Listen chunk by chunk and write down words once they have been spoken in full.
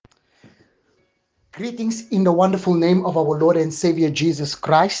Greetings in the wonderful name of our Lord and Savior Jesus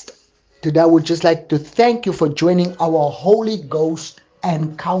Christ. Today, I would just like to thank you for joining our Holy Ghost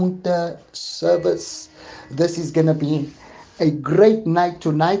encounter service. This is going to be a great night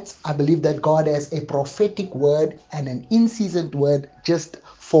tonight. I believe that God has a prophetic word and an in season word just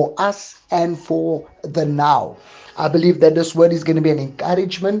for us and for the now. I believe that this word is going to be an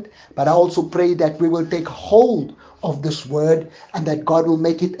encouragement, but I also pray that we will take hold of this word and that God will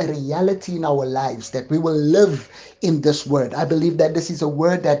make it a reality in our lives, that we will live in this word. I believe that this is a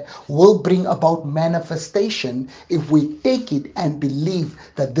word that will bring about manifestation if we take it and believe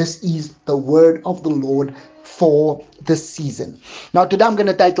that this is the word of the Lord for this season. Now, today I'm going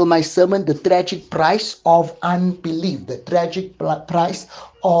to title my sermon, The Tragic Price of Unbelief. The Tragic Price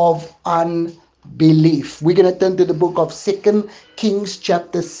of Unbelief. We're going to turn to the book of Second Kings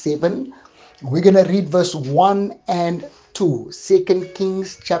chapter 7. We're going to read verse 1 and 2. 2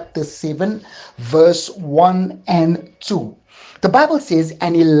 Kings chapter 7, verse 1 and 2. The Bible says,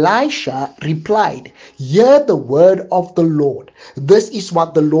 and Elisha replied, hear the word of the Lord. This is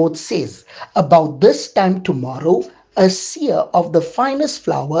what the Lord says. About this time tomorrow, a seer of the finest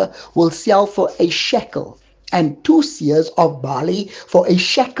flour will sell for a shekel, and 2 seers of barley for a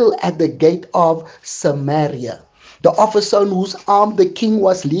shekel at the gate of Samaria. The officer on whose arm the king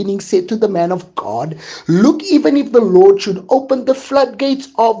was leaning said to the man of God, look, even if the Lord should open the floodgates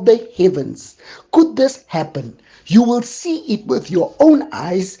of the heavens, could this happen? You will see it with your own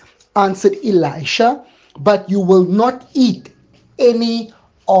eyes, answered Elisha, but you will not eat any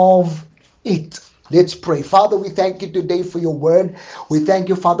of it. Let's pray. Father, we thank you today for your word. We thank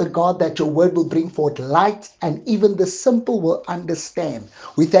you, Father God, that your word will bring forth light and even the simple will understand.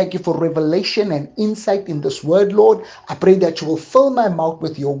 We thank you for revelation and insight in this word, Lord. I pray that you will fill my mouth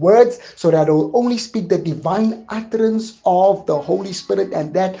with your words so that I will only speak the divine utterance of the Holy Spirit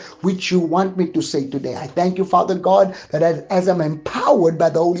and that which you want me to say today. I thank you, Father God, that as I'm empowered by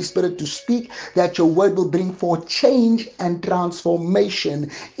the Holy Spirit to speak, that your word will bring forth change and transformation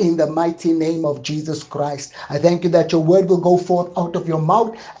in the mighty name of Jesus Christ. I thank you that your word will go forth out of your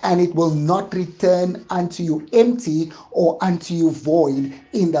mouth and it will not return unto you empty or unto you void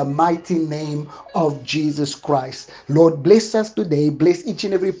in the mighty name of Jesus Christ. Lord, bless us today. Bless each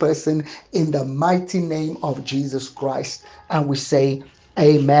and every person in the mighty name of Jesus Christ. And we say,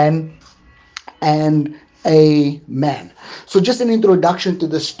 Amen and amen. So, just an introduction to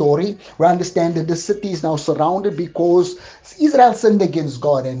the story. We understand that the city is now surrounded because Israel sinned against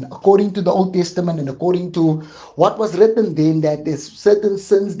God, and according to the Old Testament and according to what was written then, that there's certain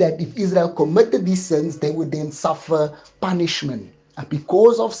sins that if Israel committed these sins, they would then suffer punishment. And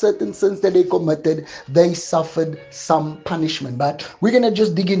because of certain sins that they committed, they suffered some punishment. But we're going to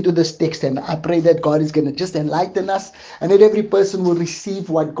just dig into this text, and I pray that God is going to just enlighten us and that every person will receive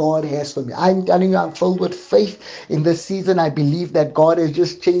what God has for me. I'm telling you, I'm filled with faith in this season. I believe that God has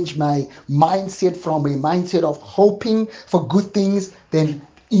just changed my mindset from a mindset of hoping for good things then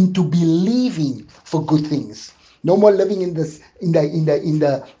into believing for good things. No more living in this in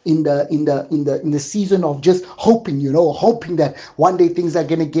the season of just hoping, hoping that one day things are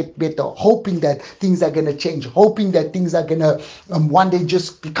gonna get better, hoping that things are gonna change, hoping that things are gonna one day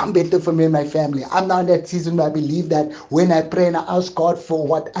just become better for me and my family. I'm now in that season where I believe that when I pray and I ask God for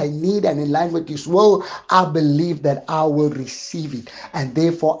what I need and in line with His will, I believe that I will receive it. And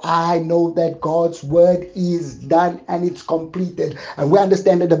therefore, I know that God's word is done and it's completed. And we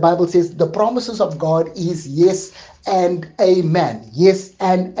understand that the Bible says the promises of God is yes and amen. Yes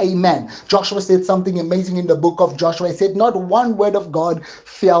and amen. Joshua said something amazing in the book of Joshua. He said, not one word of God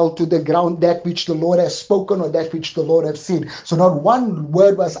fell to the ground, that which the Lord has spoken or that which the Lord has said. So not one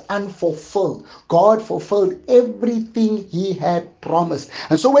word was unfulfilled. God fulfilled everything He had promised.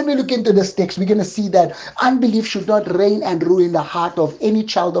 And so when we look into this text, we're going to see that unbelief should not reign and rule in the heart of any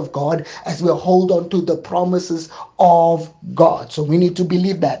child of God as we hold on to the promises of God. So we need to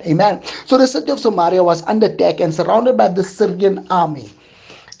believe that. Amen. So the city of Samaria was under attack and surrounded by the Syrian army.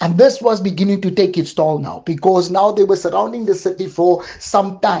 And this was beginning to take its toll now, because now they were surrounding the city for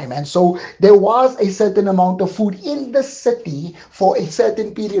some time. And so there was a certain amount of food in the city for a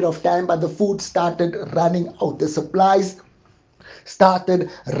certain period of time, but the food started running out. The supplies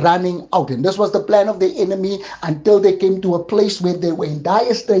started running out. And this was the plan of the enemy until they came to a place where they were in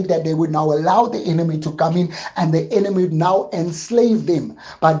dire strait, that they would now allow the enemy to come in and the enemy would now enslave them.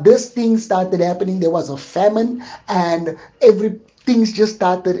 But this thing started happening. There was a famine, and things just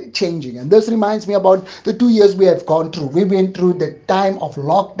started changing. And this reminds me about the 2 years we have gone through. We went through the time of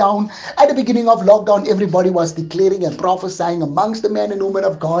lockdown. At the beginning of lockdown, everybody was declaring and prophesying amongst the men and women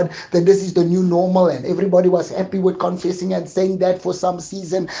of God that this is the new normal, and everybody was happy with confessing and saying that for some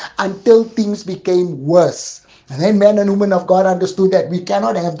season until things became worse. And then men and women of God understood that we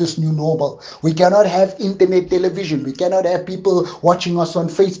cannot have this new normal. We cannot have internet television. We cannot have people watching us on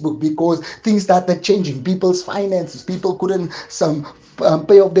Facebook because things started changing. People's finances, people couldn't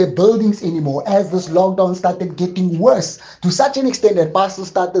pay off their buildings anymore as this lockdown started getting worse to such an extent that pastors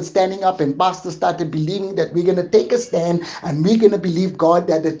started standing up and pastors started believing that we're going to take a stand and we're going to believe God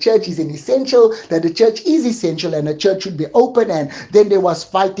that the church is an essential, that the church is essential and the church should be open. And then there was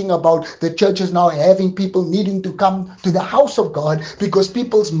fighting about the churches now having people needing to come to the house of God because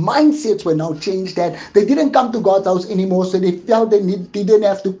people's mindsets were now changed, that they didn't come to God's house anymore, so they felt they didn't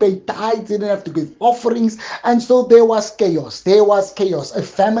have to pay tithes, they didn't have to give offerings. And so there was chaos. A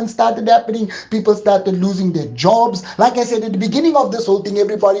famine started happening. People started losing their jobs. Like I said, at the beginning of this whole thing,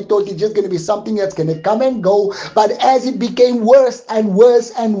 everybody thought it's just going to be something that's going to come and go. But as it became worse and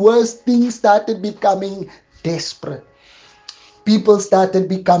worse and worse, things started becoming desperate. People started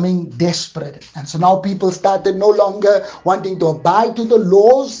becoming desperate. And so now people started no longer wanting to abide to the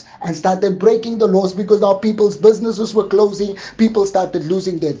laws and started breaking the laws because now people's businesses were closing. People started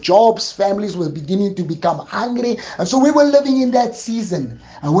losing their jobs. Families were beginning to become hungry. And so we were living in that season.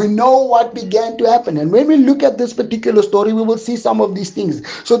 And we know what began to happen. And when we look at this particular story, we will see some of these things.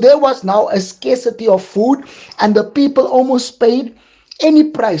 So there was now a scarcity of food, and the people almost paid any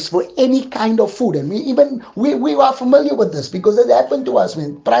price for any kind of food. And we are familiar with this because it happened to us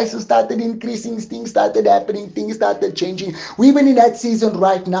when prices started increasing, things started happening, things started changing. We're even in that season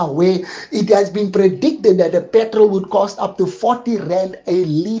right now where it has been predicted that the petrol would cost up to 40 rand a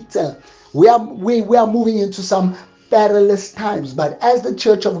liter. We are moving into some perilous times, but as the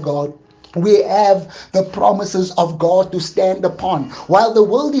church of God, we have the promises of God to stand upon. While the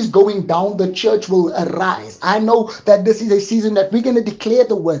world is going down, the church will arise. I know that this is a season that we're going to declare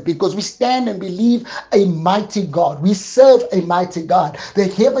the word because we stand and believe a mighty God. We serve a mighty God. The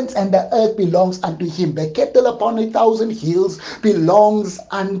heavens and the earth belongs unto him. The cattle upon 1,000 hills belongs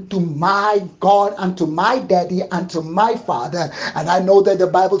unto my God, unto my daddy, unto my father. And I know that the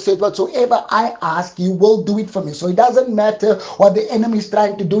Bible says, whatsoever I ask, you will do it for me. So it doesn't matter what the enemy is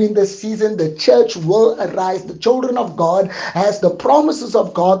trying to do in this season. The church will arise. The children of God has the promises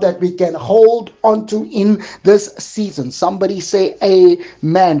of God that we can hold onto in this season. Somebody say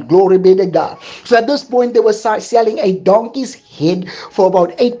amen. Glory be to God. So at this point, they were selling a donkey's head for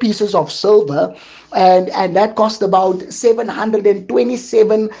about 8 pieces of silver, and that cost about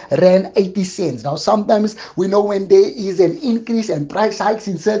 727 rand 80 cents. Now sometimes we know when there is an increase and price hikes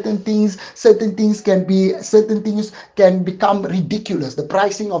in certain things can become ridiculous. The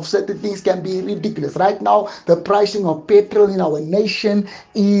pricing of certain things can be ridiculous. Right now the pricing of petrol in our nation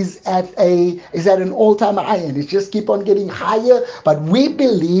is at an all-time high, and it's just keep on getting higher. But we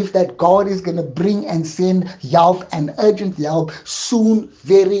believe that God is going to bring and send help and urgent help soon,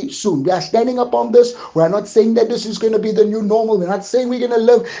 very soon. We are standing upon this. We're not saying that this is going to be the new normal. We're not saying we're going to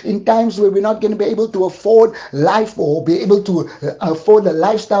live in times where we're not going to be able to afford life or be able to afford the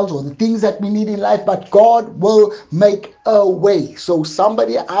lifestyles or the things that we need in life, but God will make a way. So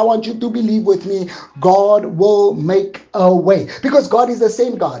somebody, I want you to believe with me, God will make a way, because God is the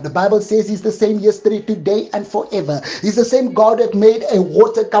same God. The Bible says he's the same yesterday, today, and forever. He's the same God that made a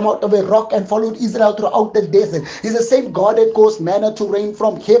water come out of a rock and followed Israel throughout the desert. He's the same God that caused manna to rain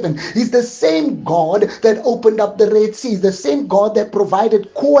from heaven. He's the same God that opened up the Red Sea. He's the same God that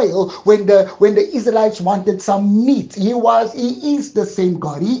provided quail when the Israelites wanted some meat. He is the same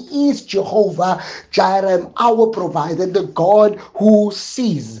God. He is Jehovah Jireh, our provider, the God who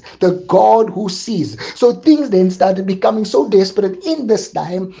sees. The God who sees. So things then started becoming so desperate in this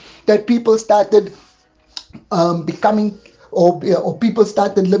time that people started becoming or people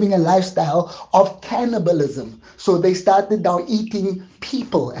started living a lifestyle of cannibalism. So they started now eating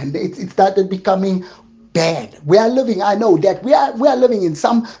people, and it started becoming bad. I know that we are living in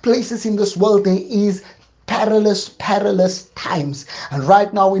some places in this world. There is perilous times, and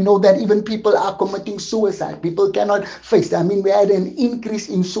right now we know that even people are committing suicide. People cannot face. We had an increase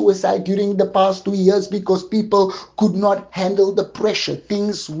in suicide during the past 2 years because people could not handle the pressure.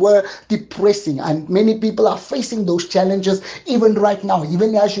 Things were depressing, and many people are facing those challenges even right now.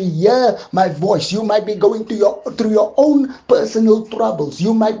 Even as you hear my voice, you might be going through your own personal troubles.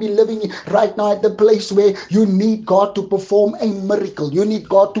 You might be living right now at the place where you need God to perform a miracle. You need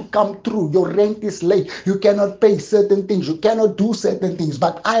God to come through. Your rent is late. You cannot pay certain things, you cannot do certain things.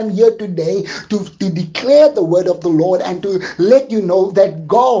 But I am here today to declare the word of the Lord and to let you know that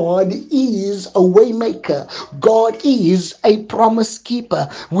God is a way maker. God is a promise keeper.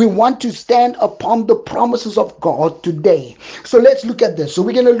 We want to stand upon the promises of God today. So let's look at this. So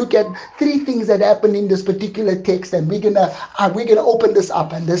we're going to look at three things that happen in this particular text, and we're gonna open this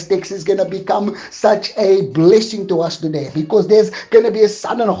up, and this text is going to become such a blessing to us today, because there's going to be a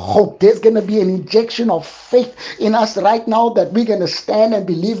sudden hope. There's going to be an injection of faith in us right now, that we're going to stand and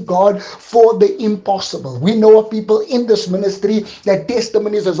believe God for the impossible. We know of people in this ministry that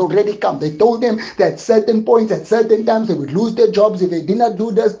testimonies has already come. They told them that certain points, at certain times, they would lose their jobs if they did not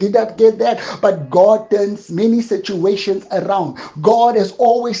do this, did not get that. But God turns many situations around. God has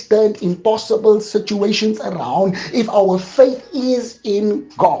always turned impossible situations around if our faith is in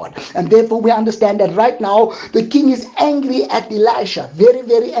God. And therefore we understand that right now the king is angry at Elisha, very,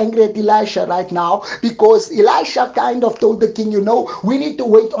 very angry at Elisha right now, because Elisha kind of told the king, we need to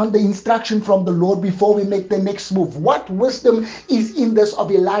wait on the instruction from the Lord before we make the next move. What wisdom is in this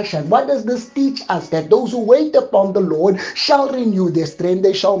of Elisha? What does this teach us? That those who wait upon the Lord shall renew their strength.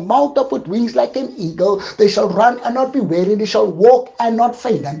 They shall mount up with wings like an eagle. They shall run and not be weary. They shall walk and not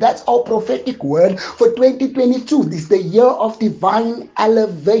faint. And that's our prophetic word for 2022. This is the year of divine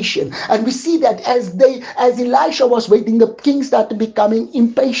elevation. And we see that as Elisha was waiting, the king started becoming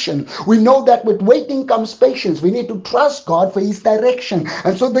impatient. We know that with waiting comes patience. We need to trust God for his direction.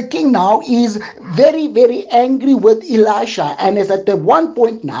 And so the king now is very, very angry with Elisha, and is at the one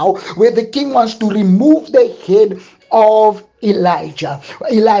point now where the king wants to remove the head of Elisha.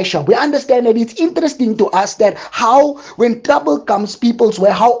 We understand that it's interesting to us that how when trouble comes people's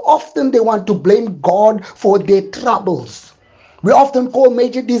way, how often they want to blame God for their troubles. We often call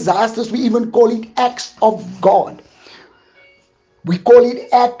major disasters, we even call it acts of God. We call it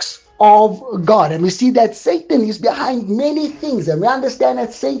acts of God. And we see that Satan is behind many things. And we understand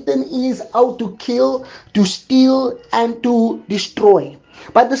that Satan is out to kill, to steal, and to destroy.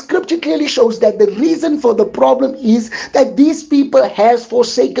 But the scripture clearly shows that the reason for the problem is that these people has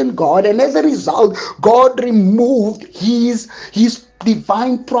forsaken God, and as a result, God removed his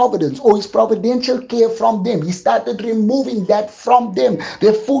divine providence or his providential care from them. He started removing that from them.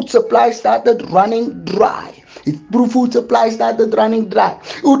 Their food supply started running dry. Food supply started running dry.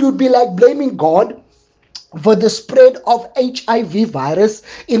 It would be like blaming God for the spread of HIV virus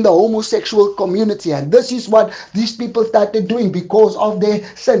in the homosexual community. And this is what these people started doing because of their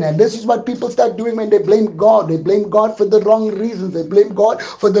sin. And this is what people start doing when they blame God. They blame God for the wrong reasons. They blame God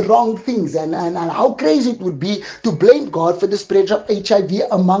for the wrong things. And how crazy it would be to blame God for the spread of HIV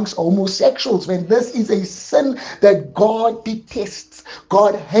amongst homosexuals, when this is a sin that God detests,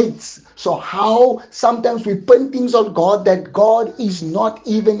 God hates. So how sometimes we pin things on God that God is not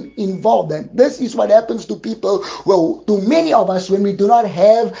even involved. And this is what happens to people, well, to many of us, when we do not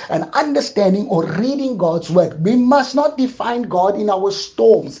have an understanding or reading God's word. We must not define God in our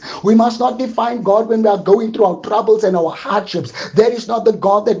storms. We must not define God when we are going through our troubles and our hardships. That is not the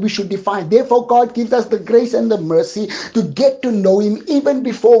God that we should define. Therefore, God gives us the grace and the mercy to get to know him even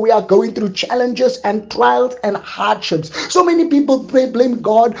before we are going through challenges and trials and hardships. So many people blame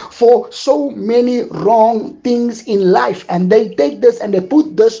God for so many wrong things in life, and they take this and they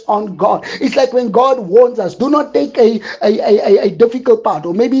put this on God. It's like when God warns us, do not take a difficult path,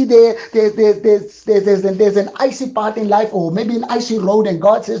 or maybe there's an icy path in life, or maybe an icy road, and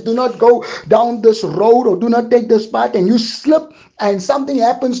God says do not go down this road or do not take this path, and you slip and something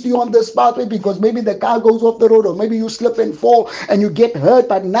happens to you on this pathway, because maybe the car goes off the road, or maybe you slip and fall and you get hurt,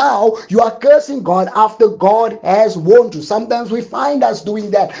 but now you are cursing God after God has warned you. Sometimes we find us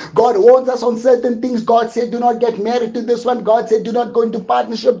doing that. God warns us on certain things. God said do not get married to this one. God said do not go into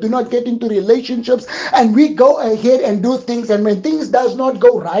partnership, do not get into relationships, and we go ahead and do things, and when things does not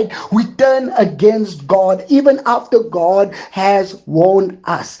go right, we turn against God even after God has warned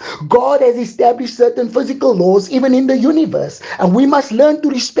us. God has established certain physical laws even in the universe, and we must learn to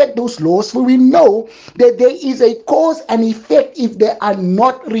respect those laws, for we know that there is a cause and effect if they are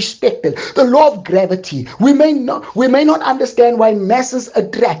not respected. The law of gravity, we may not understand why masses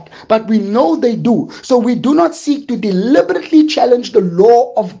attract, but we know they do. So we do not seek to deliberately challenge the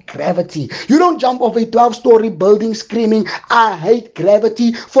law of gravity. You don't jump off a 12-story building screaming, I hate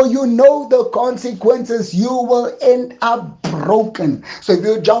gravity, for you know the consequences. You will end up broken. So if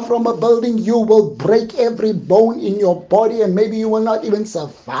you jump from a building, you will break every bone in your body, and maybe you will not even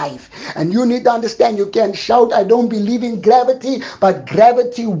survive. And you need to understand, you can shout, I don't believe in gravity, but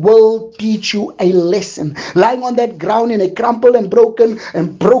gravity will teach you a lesson. Lying on that ground in a crumpled and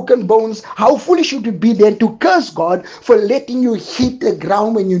broken bones, how foolish would it be then to curse God for letting you hit the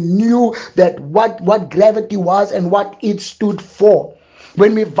ground when you knew that what gravity was and what it stood for.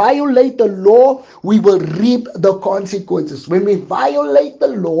 When we violate the law, we will reap the consequences. When we violate the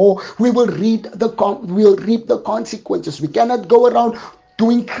law, we'll reap the consequences. We cannot go around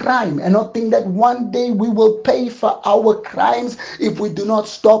doing crime and not think that one day we will pay for our crimes if we do not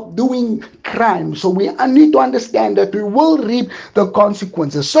stop doing crime. So we need to understand that we will reap the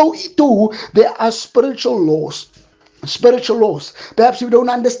consequences. So too, there are spiritual laws. Perhaps we don't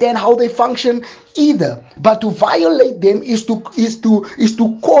understand how they function either, but to violate them is to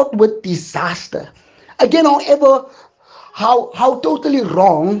court with disaster. Again, however, how totally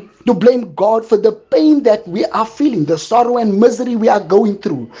wrong to blame God for the pain that we are feeling, the sorrow and misery we are going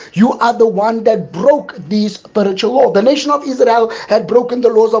through. You are the one that broke these spiritual laws. The nation of Israel had broken the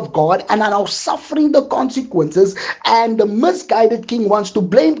laws of God and are now suffering the consequences. And the misguided king wants to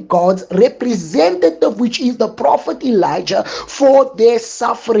blame God's representative, which is the prophet Elijah, for their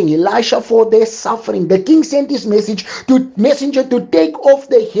suffering. Elisha for their suffering. The king sent his messenger to take off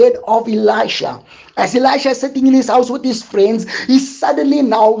the head of Elisha. As Elisha is sitting in his house with his friends, he suddenly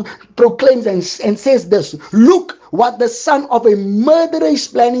now proclaims and says this: look what the son of a murderer is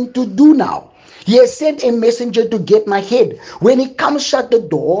planning to do now. He has sent a messenger to get my head. When he comes, shut the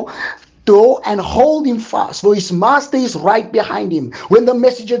door and hold him fast, for his master is right behind him. When the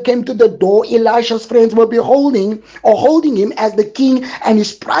messenger came to the door, Elisha's friends were holding him as the king and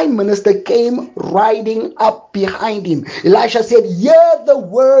his prime minister came riding up behind him. Elisha said, hear the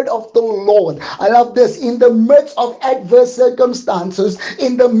word of the Lord. I love this. In the midst of adverse circumstances,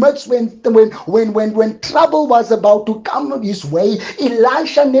 in the midst when trouble was about to come his way,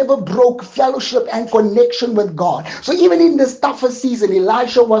 Elisha never broke fellowship and connection with God. So even in this tougher season,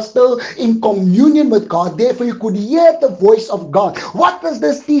 Elisha was still in communion with God. Therefore, you could hear the voice of God. What does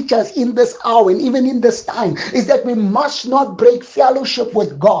this teach us in this hour and even in this time? Is that we must not break fellowship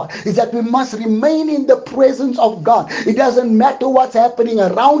with God. Is that we must remain in the presence of God. It doesn't matter what's happening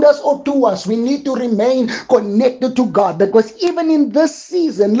around us or to us. We need to remain connected to God. Because even in this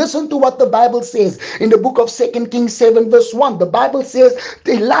season, listen to what the Bible says in the book of 2 Kings 7 verse 1. The Bible says,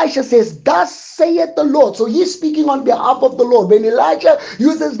 Elisha says, thus saith the Lord. So he's speaking on behalf of the Lord. When Elijah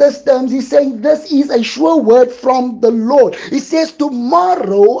uses this term, he's saying this is a sure word from the Lord. He says,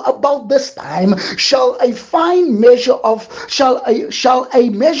 tomorrow about this time shall a measure of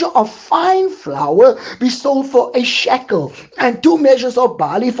fine flour be sold for a shekel, and 2 measures of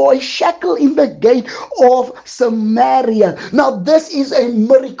barley for a shekel in the gate of Samaria. Now this is a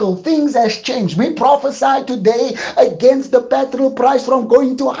miracle. Things has changed. We prophesy today against the petrol price from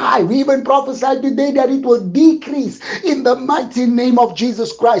going too high. We even prophesy today that it will decrease in the mighty name of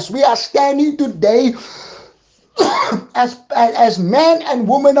Jesus Christ. We are standing today as man and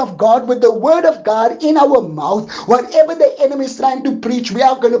woman of God with the word of God in our mouth. Whatever the enemy is trying to preach, we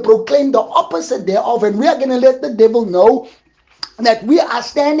are going to proclaim the opposite thereof, and we are going to let the devil know that we are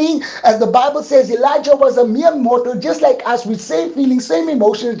standing, as the Bible says, Elijah was a mere mortal just like us, with same feelings, same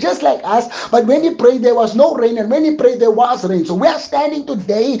emotions, just like us. But when he prayed, there was no rain, and when he prayed, there was rain. So we are standing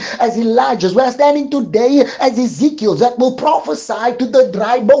today as Elijah's. We are standing today as Ezekiel's that will prophesy to the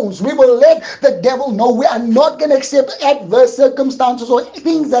dry bones. We will let the devil know we are not going to accept adverse circumstances or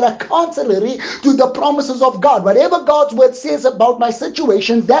things that are contrary to the promises of God. Whatever God's word says about my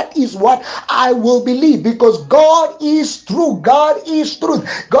situation, that is what I will believe, because God is true. God is truth.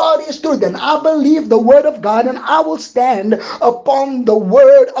 God is truth. And I believe the word of God, and I will stand upon the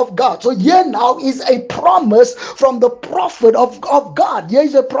word of God. So here now is a promise from the prophet of God. Here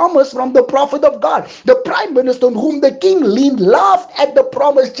is a promise from the prophet of God. The prime minister on whom the king leaned laughed at the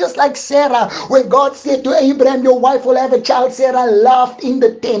promise, just like Sarah. When God said to Abraham, your wife will have a child, Sarah laughed in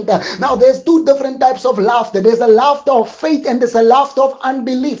the tent. Now there's 2 different types of laughter. There's a laughter of faith and there's a laughter of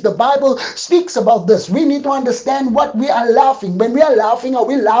unbelief. The Bible speaks about this. We need to understand what we are laughing. When we are laughing, are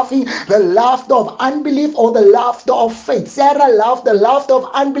we laughing the laughter of unbelief or the laughter of faith? Sarah laughed the laughter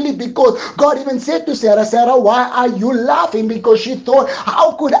of unbelief, because God even said to Sarah, Sarah, why are you laughing? Because she thought,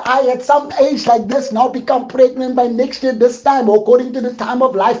 how could I at some age like this now become pregnant by next year this time, according to the time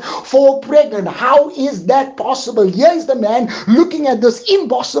of life, fall pregnant? How is that possible? Here is the man looking at this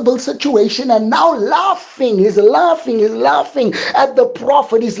impossible situation and now laughing. He's laughing at the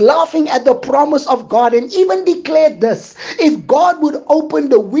prophet. He's laughing at the promise of God, and even declared this: if if God would open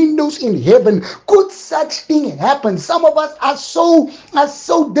the windows in heaven, could such thing happen? Some of us are so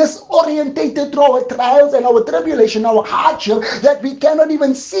disorientated through our trials and our tribulation, our hardship, that we cannot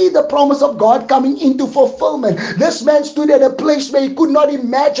even see the promise of God coming into fulfillment. This man stood at a place where he could not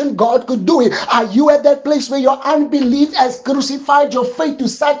imagine God could do it. Are you at that place where your unbelief has crucified your faith to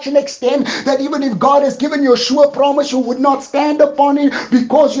such an extent that even if God has given you a sure promise, you would not stand upon it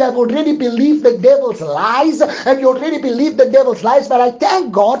because you have already believed the devil's lies, and you already believed the devil's lies? But I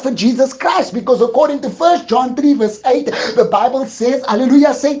thank God for Jesus Christ, because according to 1 John 3 verse 8, the Bible says,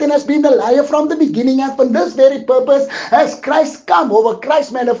 hallelujah, Satan has been the liar from the beginning, and for this very purpose has Christ come, over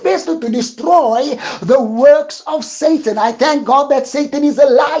Christ manifested, to destroy the works of Satan. I thank God that Satan is a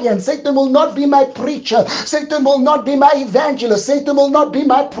liar, and Satan will not be my preacher, Satan will not be my evangelist, Satan will not be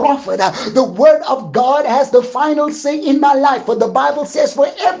my prophet. The word of God has the final say in my life. For the Bible says, for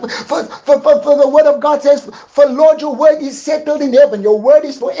the word of God says, for Lord, your word is settled in heaven, your word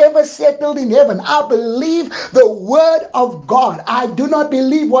is forever settled in heaven. I believe the word of God. I do not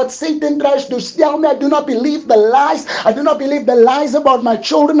believe what Satan tries to tell me. I do not believe the lies. I do not believe the lies about my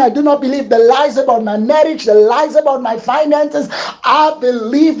children. I do not believe the lies about my marriage, the lies about my finances. I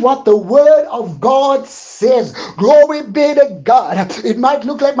believe what the word of God says. Glory be to God. It might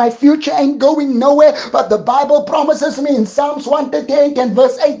look like my future ain't going nowhere, but the Bible promises me in Psalms 138 and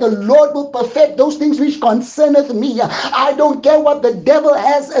verse 8, the Lord will perfect those things which concerneth me. I don't care what the devil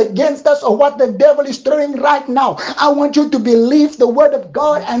has against us or what the devil is throwing right now. I want you to believe the word of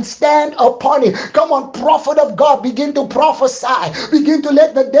God and stand upon it. Come on, prophet of God, begin to prophesy. Begin to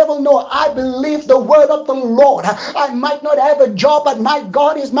let the devil know, I believe the word of the Lord. I might not have a job, but my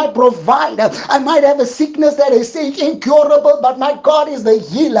God is my provider. I might have a sickness that is incurable, but my God is the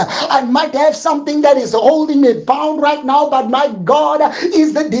healer. I might have something that is holding me bound right now, but my God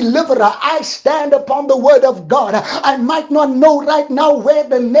is the deliverer. I stand upon the word of God. I might not know right now where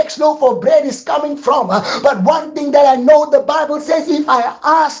the next loaf of bread is coming from, but one thing that I know, the Bible says, if I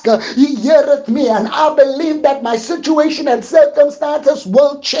ask, he heareth me. And I believe that my situation and circumstances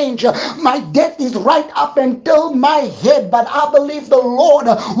will change. My debt is right up until my head, but I believe the Lord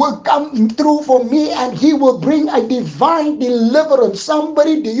will come through for me, and he will bring a divine deliverance.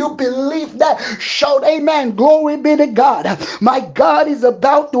 Somebody, do you believe that? Shout amen. Glory be to God. My God is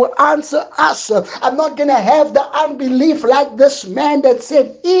about to answer us. I'm not going to have the unbelief like this man that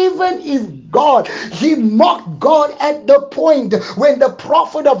said, even if God, he mocked God at the point when the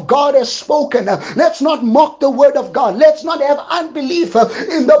prophet of God has spoken. Let's not mock the word of God. Let's not have unbelief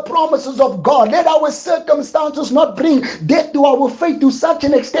in the promises of God. Let our circumstances not bring death to our faith to such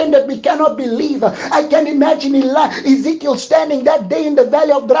an extent that we cannot believe. I can imagine Ezekiel standing that day in the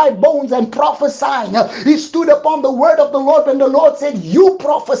valley of dry bones and prophesying. He stood upon the word of the Lord when the Lord said, you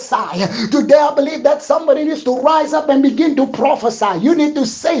prophesy. Today I believe that somebody needs to rise up and begin to prophesy. You need to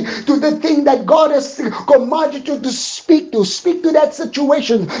say to the thing that God has commanded you to speak to that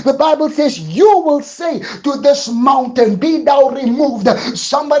situation. The Bible says you will say to this mountain, be thou removed.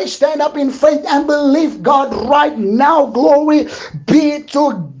 Somebody stand up in faith and believe God right now. Glory be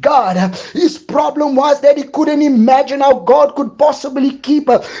to God. His problem was that he couldn't imagine how God could possibly keep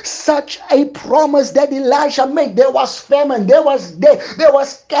such a promise that Elisha made. There was famine, there was death, there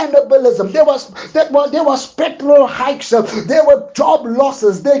was cannibalism, there was petrol hikes, there were job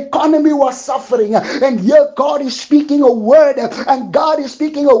losses, the economy was suffering, and here God is speaking a word, and God is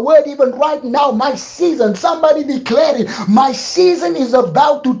speaking a word even right now. My season, somebody declare it, my season is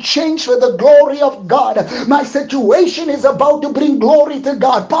about to change for the glory of God. My situation is about to bring glory to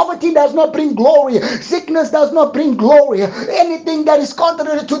God. Poverty does not bring glory. Sickness does not bring glory. Anything that is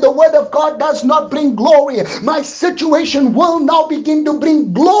contrary to the word of God does not bring glory. My situation will now begin to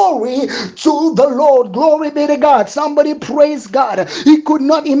bring glory to the Lord. Glory be to God. Somebody praise God. He could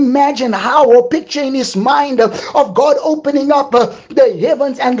not imagine how, or picture in his mind of God opening up the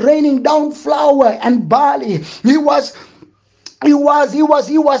heavens and raining down flour and barley. He was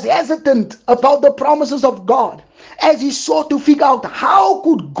hesitant about the promises of God as he sought to figure out how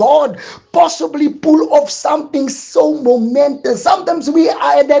could God possibly pull off something so momentous. Sometimes we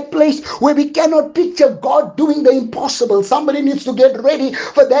are at that place where we cannot picture God doing the impossible. Somebody needs to get ready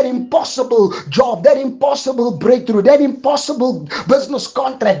for that impossible job, that impossible breakthrough, that impossible business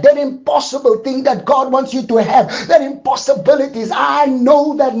contract, that impossible thing that God wants you to have, that impossibilities. I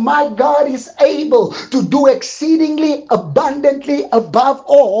know that my God is able to do exceedingly abundantly above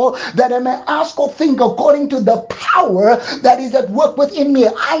all that I may ask or think, according to the power that is at work within me.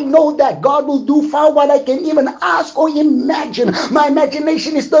 I know that God will do far what I can even ask or imagine. My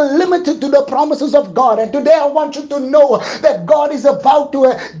imagination is still limited to the promises of God. And today I want you to know that God is about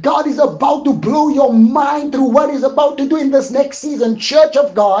to blow your mind through what He's about to do in this next season. Church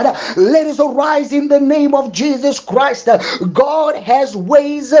of God, let us arise in the name of Jesus Christ. God has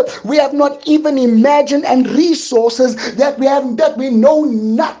ways we have not even imagined and resources that we know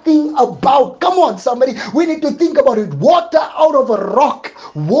nothing about. Come on, somebody. We need to think about it. Water out of a rock.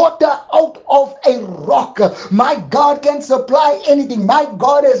 Water out of a rock. My God can supply anything. My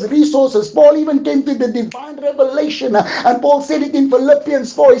God has resources. Paul even came to the divine revelation, and Paul said it in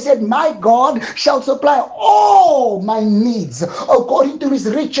Philippians 4. He said, my God shall supply all my needs according to His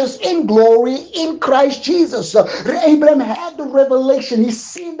riches in glory in Christ Jesus. Abraham had the revelation. He's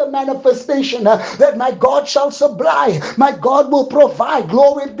seen the manifestation that my God shall supply. My God will provide.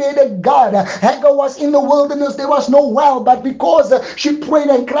 Glory be to God. Hagar was in the wilderness. There was no well, but because she prayed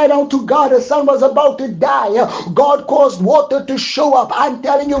and cried out to God, her son was about to die. God caused water to show up. I'm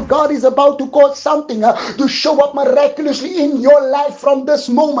telling you, God is about to cause something to show up miraculously in your life from this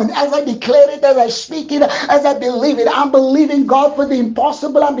moment. As I declare it, as I speak it, as I believe it, I'm believing God for the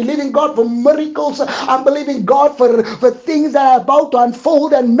impossible. I'm believing God for miracles. I'm believing God for things that are about to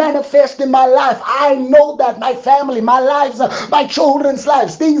unfold and manifest in my life. I know that my family, my lives, my children's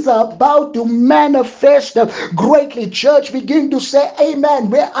lives, things are about to manifest greatly. Church, begin to say amen.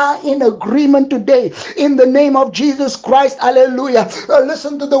 We are in agreement today in the name of Jesus Christ. Hallelujah.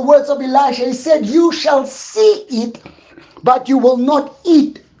 Listen to the words of Elisha. He said, you shall see it, but you will not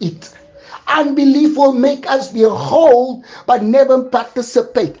eat it. Unbelief will make us behold but never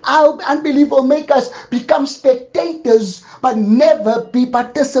participate. Our unbelief will make us become spectators but never be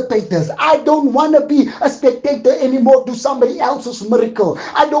participators. I don't want to be a spectator anymore to somebody else's miracle.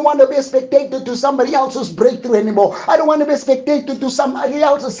 I don't want to be a spectator to somebody else's breakthrough anymore. I don't want to be a spectator to somebody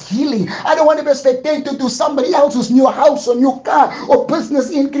else's healing. I don't want to be a spectator to somebody else's new house or new car or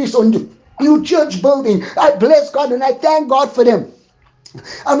business increase or new church building. I bless God and I thank God for them.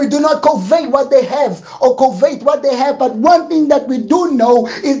 And we do not covet what they have or covet what they have. But one thing that we do know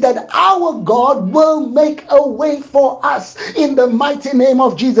is that our God will make a way for us in the mighty name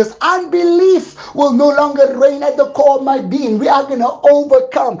of Jesus. Unbelief will no longer reign at the core of my being. We are going to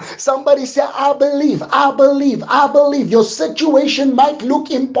overcome. Somebody say, I believe, I believe, I believe. Your situation might look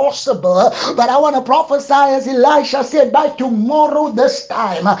impossible, but I want to prophesy as Elisha said, by tomorrow this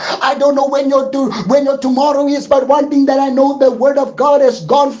time. I don't know when your tomorrow is, but one thing that I know, the word of God has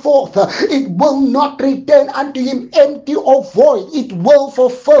gone forth. It will not return unto Him empty or void. It will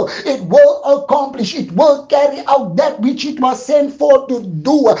fulfill. It will accomplish. It will carry out that which it was sent for to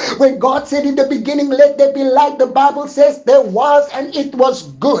do. When God said in the beginning, let there be light, the Bible says there was, and it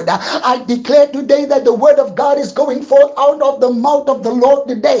was good. I declare today that the word of God is going forth out of the mouth of the Lord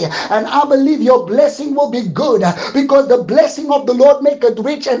today. And I believe your blessing will be good, because the blessing of the Lord maketh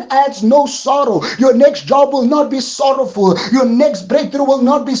rich and adds no sorrow. Your next job will not be sorrowful. Your next breakthrough will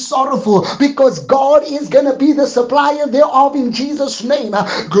not be sorrowful, because God is going to be the supplier thereof in Jesus' name.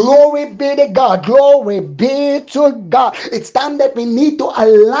 Glory be to God. Glory be to God. It's time that we need to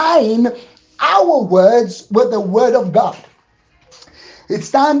align our words with the word of God. It's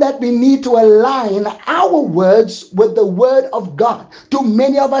time that we need to align our words with the word of God. Too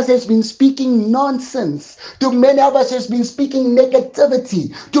many of us has been speaking nonsense. Too many of us has been speaking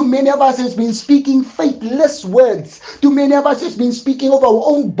negativity. Too many of us has been speaking faithless words. Too many of us has been speaking of our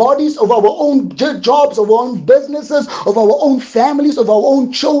own bodies, of our own jobs, of our own businesses, of our own families, of our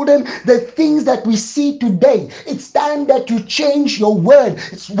own children, the things that we see today. It's time that you change your word.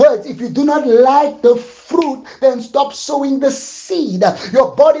 It's words. If you do not like the fruit, then stop sowing the seed.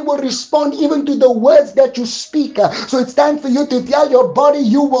 Your body will respond even to the words that you speak. So it's time for you to tell your body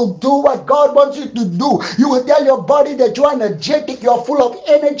you will do what God wants you to do. You will tell your body that you are energetic, you are full of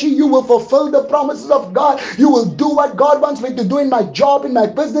energy, you will fulfill the promises of God. You will do what God wants me to do in my job, in my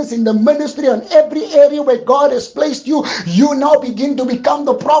business, in the ministry, on every area where God has placed you. You now begin to become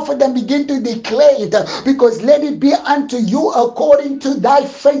the prophet and begin to declare it, because let it be unto you according to thy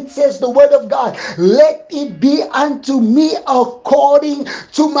faith, says the word of God. Let it be unto me according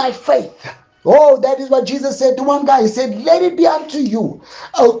to my faith. Oh, that is what Jesus said to one guy. He said, let it be unto you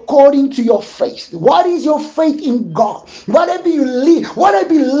according to your faith. What is your faith in God? Whatever you believe, what I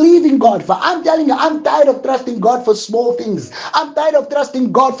believe in God for. I'm telling you, I'm tired of trusting God for small things. I'm tired of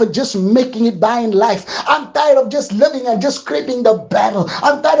trusting God for just making it by in life. I'm tired of just living and just scraping the battle.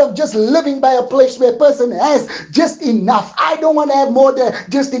 I'm tired of just living by a place where a person has just enough. I don't want to have more than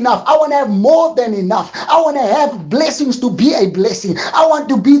just enough. I want to have more than enough. I want to have blessings to be a blessing. I want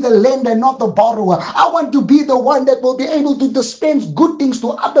to be the lender, not the borrower. I want to be the one that will be able to dispense good things to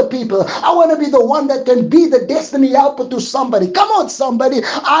other people. I want to be the one that can be the destiny helper to somebody. Come on, somebody.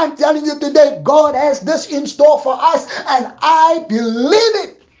 I'm telling you today, God has this in store for us, and I believe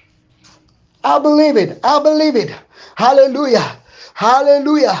it. I believe it. I believe it. Hallelujah.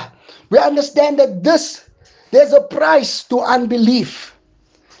 Hallelujah. We understand that there's a price to unbelief.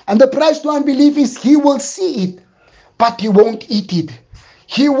 And the price to unbelief is he will see it, but he won't eat it.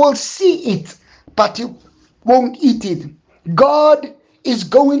 He will see it, but he won't eat it. God is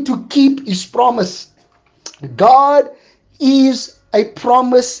going to keep his promise. God is a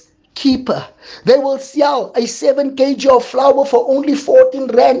promise keeper. They will sell a 7 kg of flour for only 14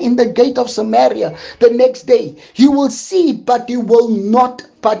 rand in the gate of Samaria the next day. He will see, but he will not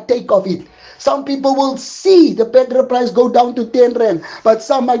partake of it. Some people will see the petrol price go down to 10 rand, but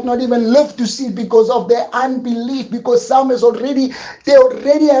some might not even live to see it because of their unbelief, because some they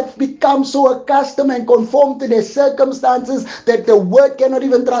already have become so accustomed and conformed to their circumstances that the word cannot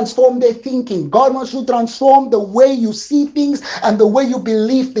even transform their thinking. God wants to transform the way you see things and the way you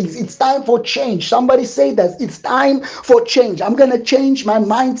believe things. It's time for change. Somebody say that. It's time for change. I'm going to change my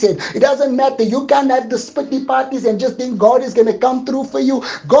mindset. It doesn't matter. You can't have the spitty parties and just think God is going to come through for you.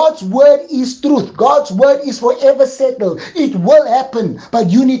 God's word is truth. God's word is forever settled. It will happen, but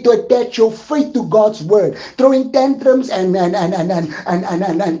you need to attach your faith to God's word. Throwing tantrums and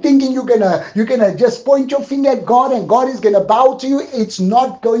thinking you're gonna just point your finger at God and God is gonna bow to you. It's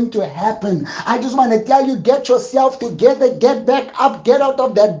not going to happen. I just want to tell you, get yourself together, get back up, get out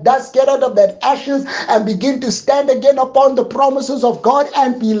of that dust, get out of that ashes, and begin to stand again upon the promises of God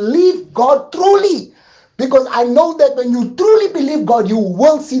and believe God truly. Because I know that when you truly believe God, you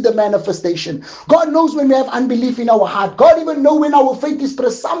will see the manifestation. God knows when we have unbelief in our heart. God even knows when our faith is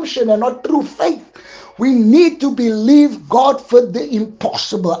presumption and not true faith. We need to believe God for the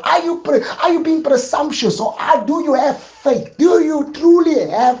impossible. Are you being presumptuous, or do you have faith? Do you truly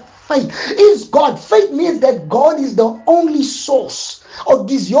have faith? Is God? Faith means that God is the only source. Or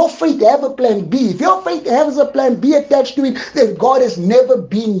does your faith have a plan B? If your faith has a plan B attached to it, then God has never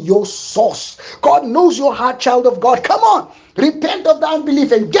been your source. God knows your heart, child of God. Come on. Repent of the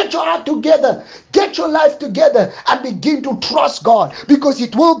unbelief and get your heart together. Get your life together and begin to trust God, because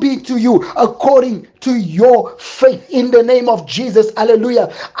it will be to you according to your faith in the name of Jesus.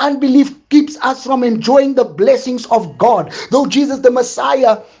 Hallelujah. Unbelief keeps us from enjoying the blessings of God. Though Jesus the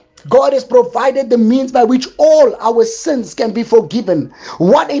Messiah, God has provided the means by which all our sins can be forgiven.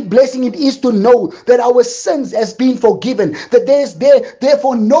 What a blessing it is to know that our sins has been forgiven, that there is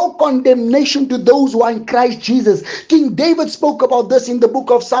therefore no condemnation to those who are in Christ Jesus. King David spoke about this in the book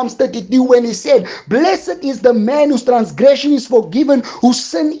of Psalms 32 when he said, "Blessed is the man whose transgression is forgiven, whose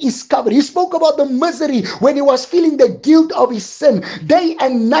sin is covered." He spoke about the misery when he was feeling the guilt of his sin. "Day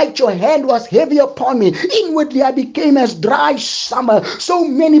and night your hand was heavy upon me. Inwardly I became as dry summer." So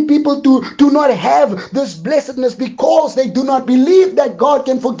many people do not have this blessedness because they do not believe that God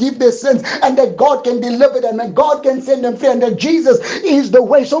can forgive their sins and that God can deliver them and God can send them free and that Jesus is the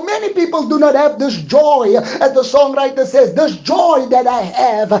way. So many people do not have this joy, as the songwriter says, "This joy that I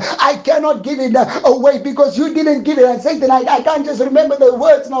have, I cannot give it away because you didn't give it." And Satan, I can't just remember the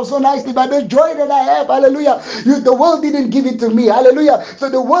words now so nicely, but the joy that I have, hallelujah, the world didn't give it to me, hallelujah. So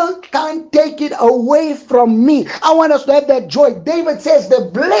the world can't take it away from me. I want us to have that joy. David says the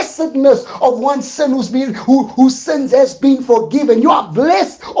blessedness of one's sin whose sins has been forgiven. You are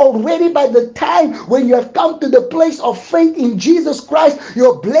blessed already by the time when you have come to the place of faith in Jesus Christ.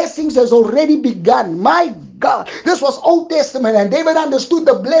 Your blessings has already begun. My God, this was Old Testament, and David understood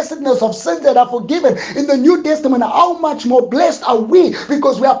the blessedness of sins that are forgiven. In the New Testament, how much more blessed are we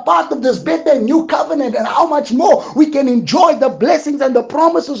because we are part of this better new covenant, and how much more we can enjoy the blessings and the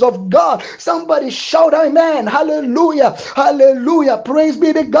promises of God. Somebody shout amen. Hallelujah. Hallelujah. Praise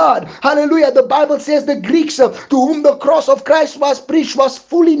be to God. Hallelujah. The Bible says the Greeks to whom the cross of Christ was preached was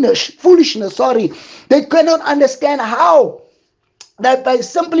foolishness. They cannot understand how that by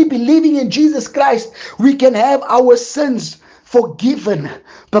simply believing in Jesus Christ, we can have our sins forgiven.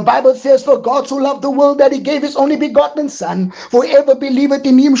 The Bible says, "For God so loved the world that he gave his only begotten Son, for whoever believeth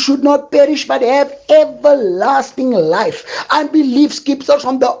in him should not perish but have everlasting life." Unbelief keeps us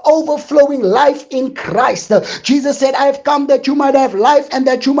from the overflowing life in Christ. Jesus said, "I have come that you might have life and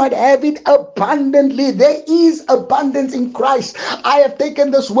that you might have it abundantly." There is abundance in Christ. I have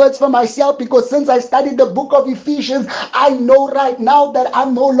taken these words for myself because since I studied the book of Ephesians, I know right now that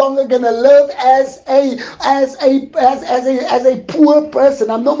I'm no longer going to live as as a poor person.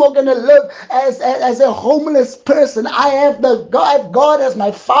 I'm no more going to live as a homeless person. I have God as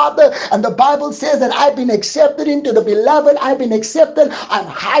my Father, and the Bible says that I've been accepted into the beloved. I've been accepted. I'm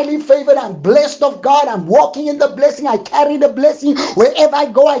highly favored. I'm blessed of God. I'm walking in the blessing. I carry the blessing. Wherever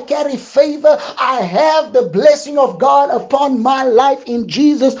I go, I carry favor. I have the blessing of God upon my life in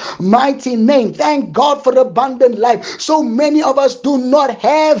Jesus' mighty name. Thank God for abundant life. So many of us do not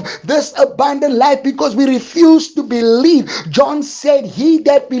have this abundant life because we refuse to believe. John said, he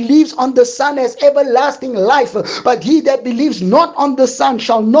that believes on the Son has everlasting life, but he that believes not on the Son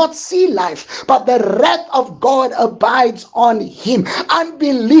shall not see life, but the wrath of God abides on him.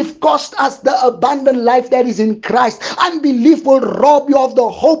 Unbelief cost us the abundant life that is in Christ. Unbelief will rob you of the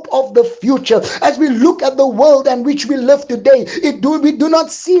hope of the future. As we look at the world in which we live today, we do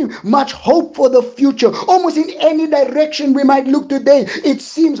not see much hope for the future. Almost in any direction we might look today, it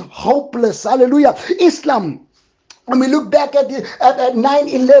seems hopeless. Hallelujah. Islam, when we look back at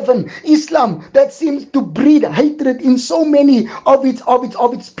 9/11, Islam that seems to breed hatred in so many of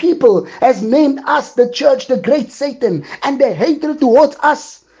its people has named us, the church, the great Satan, and the hatred towards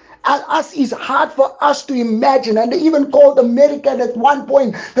us is hard for us to imagine. And they even called America at one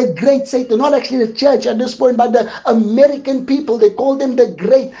point the great Satan. Not actually the church at this point, but the American people. They called them the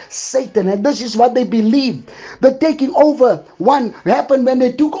great Satan. And this is what they believe. The taking over one happened when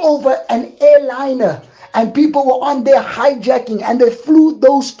they took over an airliner. And people were on there hijacking, and they flew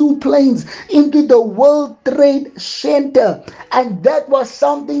those two planes into the World Trade Center. And that was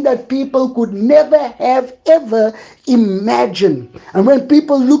something that people could never have ever imagined. And when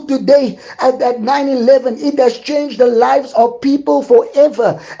people look today at that 9/11, it has changed the lives of people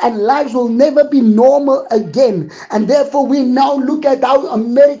forever, and lives will never be normal again. And therefore, we now look at how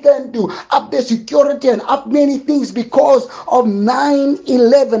America to up their security and up many things because of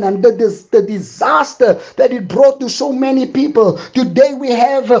 9/11 and the disaster that it brought to so many people. Today we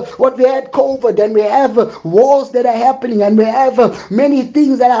have what we had COVID, and we have wars that are happening, and we have many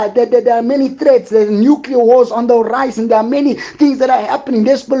things there are many threats. There's nuclear wars on the rise, and there are many things that are happening.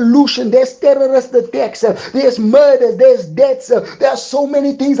 There's pollution, there's terrorist attacks, there's murders, there's deaths. There are so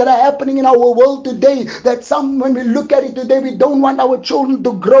many things that are happening in our world today that when we look at it today, we don't want our children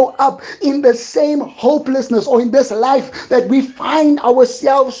to grow up in the same hopelessness or in this life that we find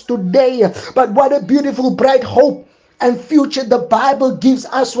ourselves today. But what a beautiful, bright hope and future the Bible gives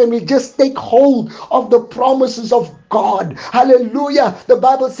us when we just take hold of the promises of God. Hallelujah. The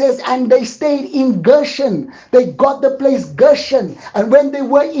Bible says, and they stayed in Goshen. They got the place Goshen. And when they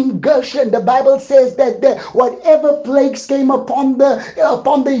were in Goshen, the Bible says that whatever plagues came upon the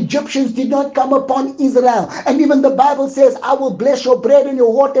Egyptians did not come upon Israel. And even the Bible says, I will bless your bread and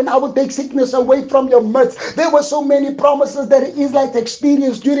your water, and I will take sickness away from your midst. There were so many promises that the Israelites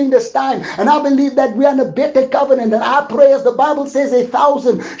experienced during this time. And I believe that we are in a better covenant. And our prayers, the Bible says,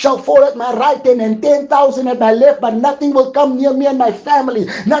 1,000 shall fall at my right hand and 10,000 at my left, but nothing will come near me and my family.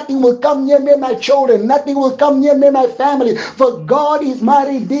 Nothing will come near me and my children. Nothing will come near me and my family. For God is my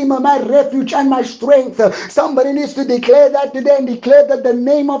redeemer, my refuge, and my strength. Somebody needs to declare that today, and declare that the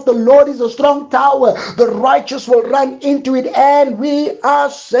name of the Lord is a strong tower. The righteous will run into it, and we are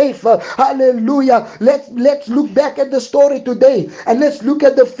safe. Hallelujah. Let's look back at the story today, and let's look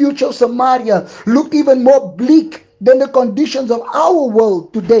at the future of Samaria. Look even more bleak than the conditions of our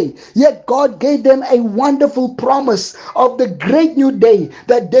world today. Yet God gave them a wonderful promise of the great new day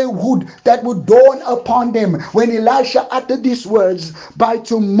that would dawn upon them when Elisha uttered these words, by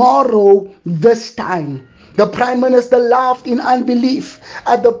tomorrow this time. The prime minister laughed in unbelief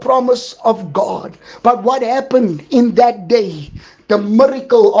at the promise of God. But what happened in that day? The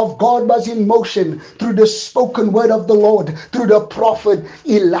miracle of God was in motion through the spoken word of the Lord, through the prophet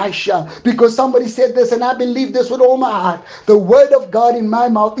Elisha. Because somebody said this, and I believe this with all my heart. The word of God in my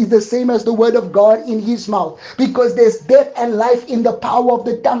mouth is the same as the word of God in his mouth. Because there's death and life in the power of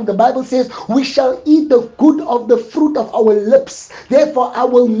the tongue. The Bible says, we shall eat the good of the fruit of our lips. Therefore, I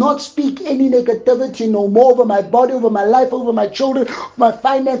will not speak any negativity no more over my body, over my life, over my children, my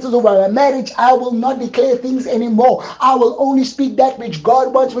finances, over my marriage. I will not declare things anymore. I will only speak that which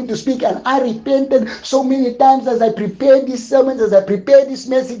God wants me to speak. And I repented so many times as I prepared these sermons, as I prepared these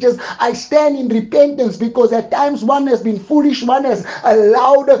messages. I stand in repentance, because at times one has been foolish, one has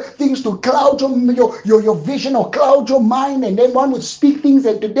allowed things to cloud your vision or cloud your mind, and then one would speak things,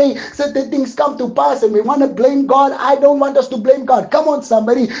 and today certain things come to pass and we want to blame God. I don't want us to blame God. Come on,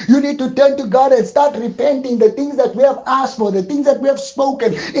 somebody, you need to turn to God and start repenting the things that we have asked for, the things that we have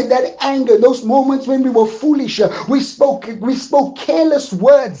spoken in that anger, those moments when we were foolish. We spoke careless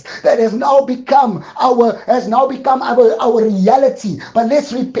words that has now become our reality. But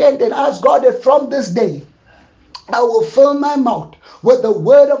let's repent and ask God that from this day I will fill my mouth with the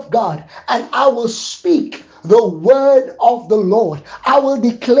word of God, and I will speak the word of the Lord. I will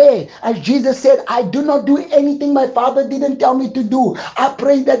declare, as Jesus said, I do not do anything my Father didn't tell me to do. I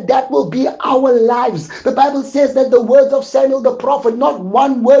pray that that will be our lives. The Bible says that the words of Samuel the prophet, not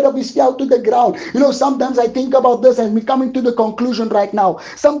one word of his fell to the ground. Sometimes I think about this, and we're coming to the conclusion right now.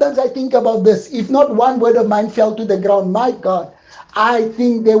 Sometimes I think about this. If not one word of mine fell to the ground, my God, I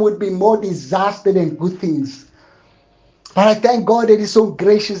think there would be more disaster than good things. But I thank God that He's so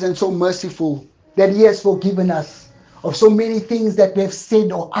gracious and so merciful that He has forgiven us of so many things that we have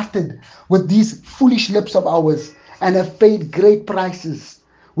said or uttered with these foolish lips of ours and have paid great prices.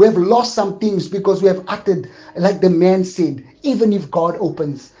 We have lost some things because we have uttered, like the man said, even if God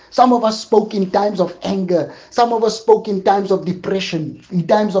opens. Some of us spoke in times of anger. Some of us spoke in times of depression, in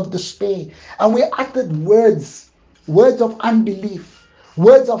times of despair. And we uttered words of unbelief,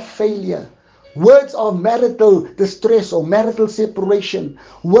 words of failure, words of marital distress or marital separation,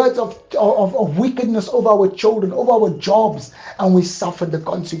 words of wickedness over our children, over our jobs, and we suffered the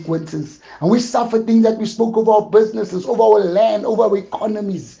consequences. And we suffered things that we spoke over our businesses, over our land, over our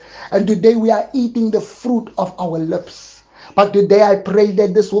economies. And today we are eating the fruit of our lips. But today I pray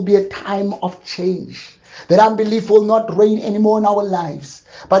that this will be a time of change. That unbelief will not reign anymore in our lives,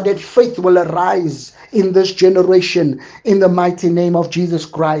 but that faith will arise in this generation in the mighty name of Jesus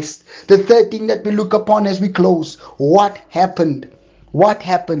Christ. The third thing that we look upon as we close, what happened? What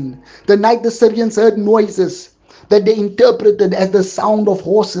happened? The night the Syrians heard noises that they interpreted as the sound of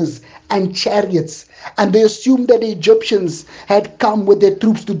horses and chariots, and they assumed that the Egyptians had come with their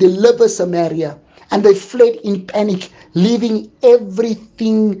troops to deliver Samaria, and they fled in panic, leaving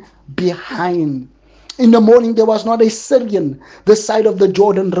everything behind. In the morning, there was not a Syrian this side of the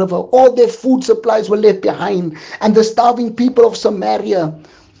Jordan River. All their food supplies were left behind, and the starving people of Samaria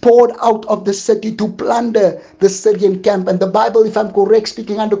poured out of the city to plunder the Syrian camp. And the Bible, if I'm correct,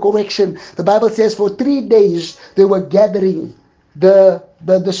 speaking under correction, the Bible says for 3 days they were gathering the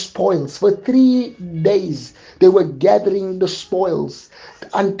spoils. For 3 days they were gathering the spoils.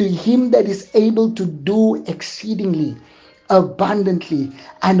 Unto him that is able to do exceedingly abundantly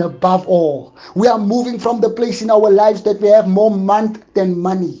and above all. We are moving from the place in our lives that we have more month than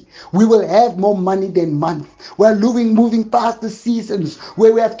money. We will have more money than month. We are moving past the seasons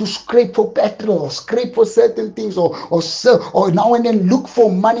where we have to scrape for petrol, or scrape for certain things, or now and then look for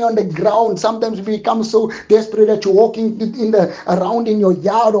money on the ground. Sometimes we become so desperate that you're walking around in your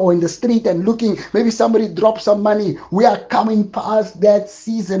yard or in the street and looking, maybe somebody dropped some money. We are coming past that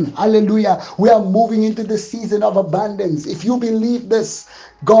season. Hallelujah. We are moving into the season of abundance. If you believe this,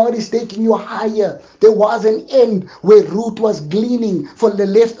 God is taking you higher. There was an end where Ruth was gleaning for the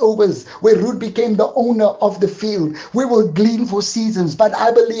leftovers, where Ruth became the owner of the field. We will glean for seasons, but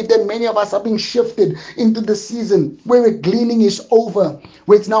I believe that many of us are being shifted into the season where gleaning is over,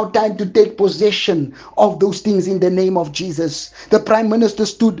 where it's now time to take possession of those things in the name of Jesus. The prime minister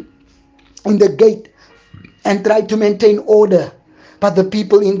stood in the gate and tried to maintain order, but the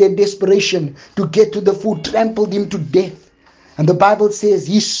people in their desperation to get to the food trampled him to death. And the Bible says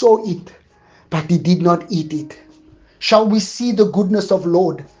he saw it, but he did not eat it. Shall we see the goodness of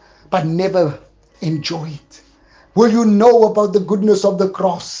Lord, but never enjoy it? Will you know about the goodness of the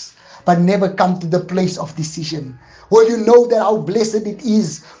cross, but never come to the place of decision? Will you know that how blessed it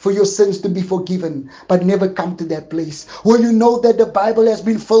is for your sins to be forgiven, but never come to that place? Will you know that the Bible has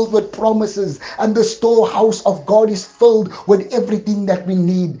been filled with promises, and the storehouse of God is filled with everything that we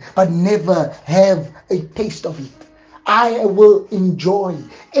need, but never have a taste of it? I will enjoy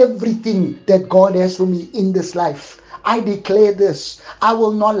everything that God has for me in this life. I declare this. I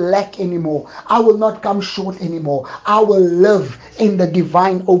will not lack anymore. I will not come short anymore. I will live in the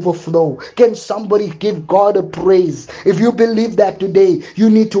divine overflow. Can somebody give God a praise? If you believe that today, you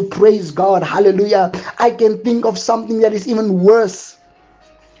need to praise God. Hallelujah. I can think of something that is even worse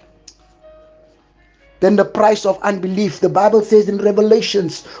than the price of unbelief. The Bible says in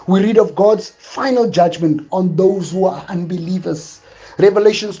Revelations, we read of God's final judgment on those who are unbelievers.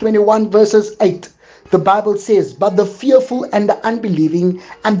 Revelations 21 verses 8. The Bible says, but the fearful and the unbelieving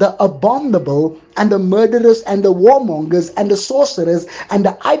and the abominable and the murderers and the warmongers and the sorcerers and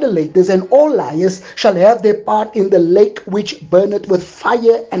the idolaters and all liars shall have their part in the lake which burneth with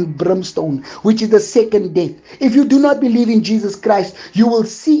fire and brimstone, which is the second death. If you do not believe in Jesus Christ, you will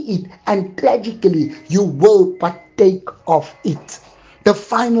see it, and tragically you will partake of it. The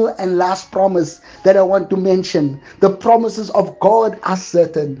final and last promise that I want to mention, the promises of God are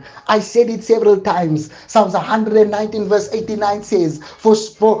certain. I said it several times. Psalms 119 verse 89 says,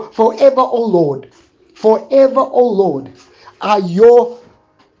 forever, O Lord, are your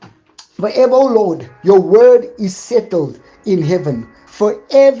Forever, O Lord, your word is settled in heaven.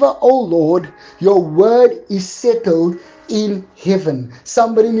 Forever, O Lord, your word is settled in heaven.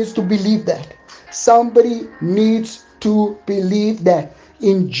 Somebody needs to believe that. Somebody needs to believe that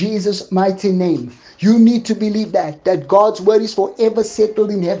in Jesus' mighty name. You need to believe that God's word is forever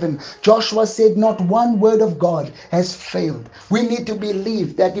settled in heaven. Joshua said, not one word of God has failed. We need to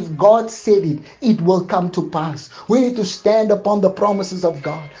believe that if God said it, it will come to pass. We need to stand upon the promises of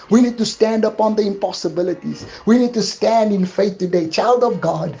God. We need to stand upon the impossibilities. We need to stand in faith today. Child of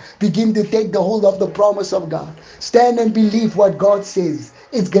God, begin to take the hold of the promise of God. Stand and believe what God says.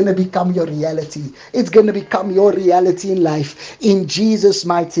 It's going to become your reality. It's going to become your reality in life. In Jesus'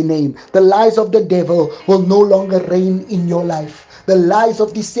 mighty name. The lies of the devil will no longer reign in your life. The lies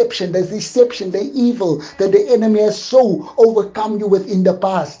of deception, the evil that the enemy has so overcome you with in the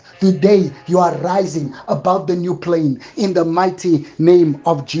past. Today, you are rising above the new plane in the mighty name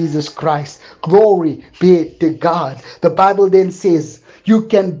of Jesus Christ. Glory be to God. The Bible then says, you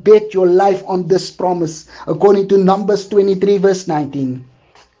can bet your life on this promise. According to Numbers 23 verse 19.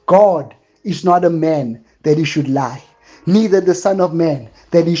 God is not a man that he should lie, neither the Son of Man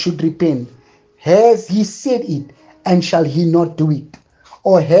that he should repent. Has he said it, and shall he not do it?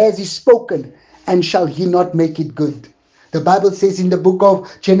 Or has he spoken, and shall he not make it good? The Bible says in the book of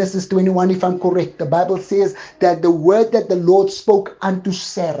Genesis 21, if I'm correct, the Bible says that the word that the Lord spoke unto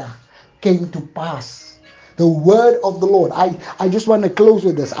Sarah came to pass. The word of the Lord. I just want to close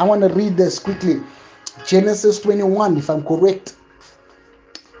with this. I want to read this quickly. Genesis 21, if I'm correct.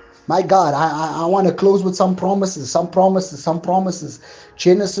 My God, I want to close with some promises.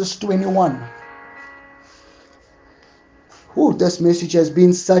 Genesis 21. Ooh, this message has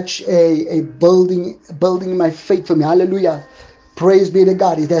been such a building my faith for me. Hallelujah. Praise be to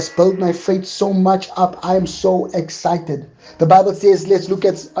God. It has built my faith so much up. I am so excited. The Bible says, let's look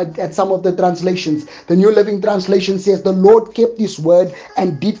at some of the translations. The New Living Translation says, the Lord kept his word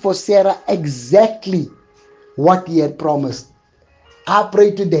and did for Sarah exactly what he had promised. I pray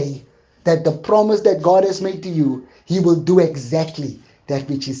today that the promise that God has made to you, he will do exactly that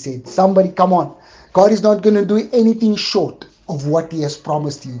which he said. Somebody, come on. God is not going to do anything short of what he has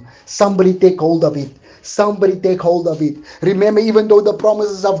promised you. Somebody take hold of it. Somebody take hold of it. Remember, even though the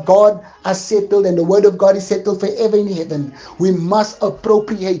promises of God are settled and the word of God is settled forever in heaven, we must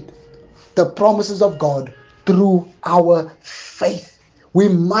appropriate the promises of God through our faith. We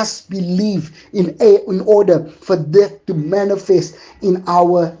must believe in order for that to manifest in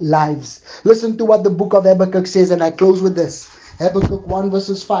our lives. Listen to what the book of Habakkuk says, and I close with this. Habakkuk 1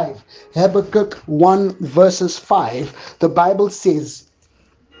 verses 5. Habakkuk 1 verses 5. The Bible says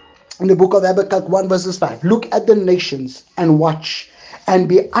in the book of Habakkuk 1 verses 5, look at the nations and watch and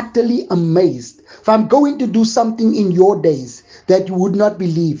be utterly amazed. For I'm going to do something in your days that you would not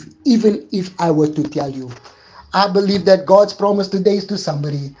believe, even if I were to tell you. I believe that God's promise today is to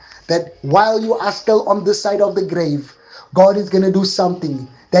somebody that while you are still on this side of the grave, God is going to do something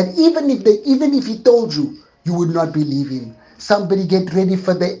that even if he told you, you would not believe him. Somebody get ready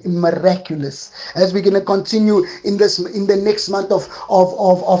for the miraculous. As we're going to continue in the next month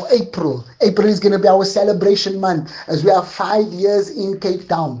of April. April is going to be our celebration month as we are 5 years in Cape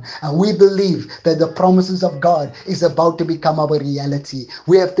Town. And we believe that the promises of God is about to become our reality.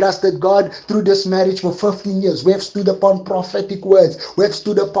 We have trusted God through this marriage for 15 years. We have stood upon prophetic words. We have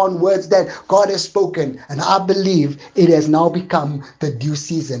stood upon words that God has spoken. And I believe it has now become the due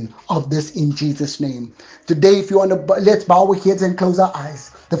season of this in Jesus' name. Today, if you want to, let's bow our heads and close our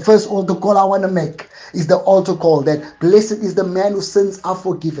eyes. The first altar call I want to make is the altar call that blessed is the man whose sins are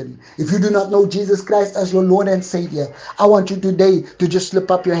forgiven. If you do not know Jesus Christ as your Lord and Savior, I want you today to just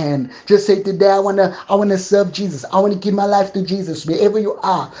slip up your hand. Just say, today I wanna serve Jesus. I want to give my life to Jesus. Wherever you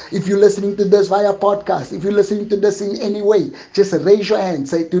are, if you're listening to this via podcast, if you're listening to this in any way, just raise your hand.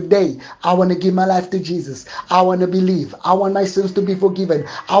 Say, today I want to give my life to Jesus. I want to believe. I want my sins to be forgiven.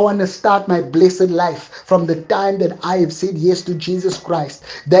 I want to start my blessed life from the time that I have said yes to Jesus Christ.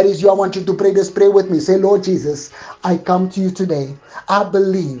 That is you. I want you to pray this prayer with me. Say, Lord Jesus, I come to you today. I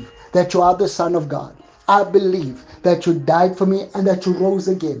believe that you are the Son of God. I believe that you died for me and that you rose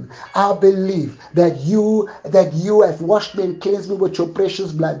again. I believe that you have washed me and cleansed me with your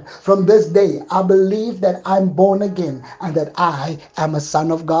precious blood. From this day, I believe that I'm born again and that I am a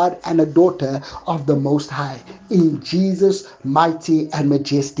son of God and a daughter of the Most High. In Jesus' mighty and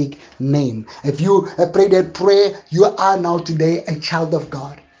majestic name. If you have prayed that prayer, you are now today a child of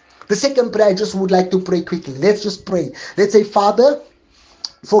God. The second prayer I just would like to pray quickly. Let's just pray. Let's say, Father,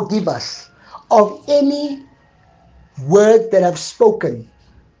 forgive us of any words that I've spoken.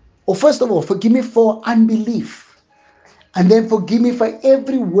 Or first of all, forgive me for unbelief. And then forgive me for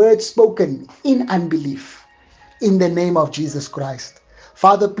every word spoken in unbelief. In the name of Jesus Christ.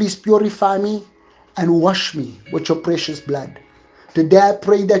 Father, please purify me and wash me with your precious blood. Today I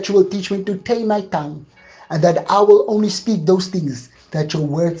pray that you will teach me to tame my tongue and that I will only speak those things that your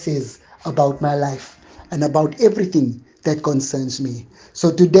word says about my life and about everything that concerns me.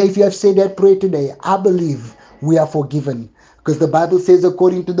 So today, if you have said that prayer today, I believe we are forgiven. Because the Bible says,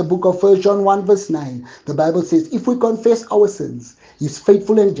 according to the book of 1 John 1 verse 9, the Bible says, if we confess our sins, he is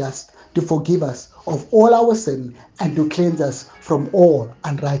faithful and just to forgive us of all our sin and to cleanse us from all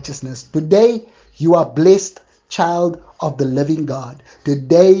unrighteousness. Today, you are blessed, child of the living God.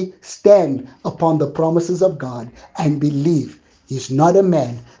 Today, stand upon the promises of God and believe he is not a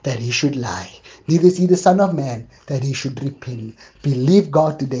man that he should lie, neither is he the Son of Man that he should repent. Believe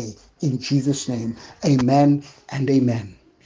God today in Jesus' name. Amen and amen.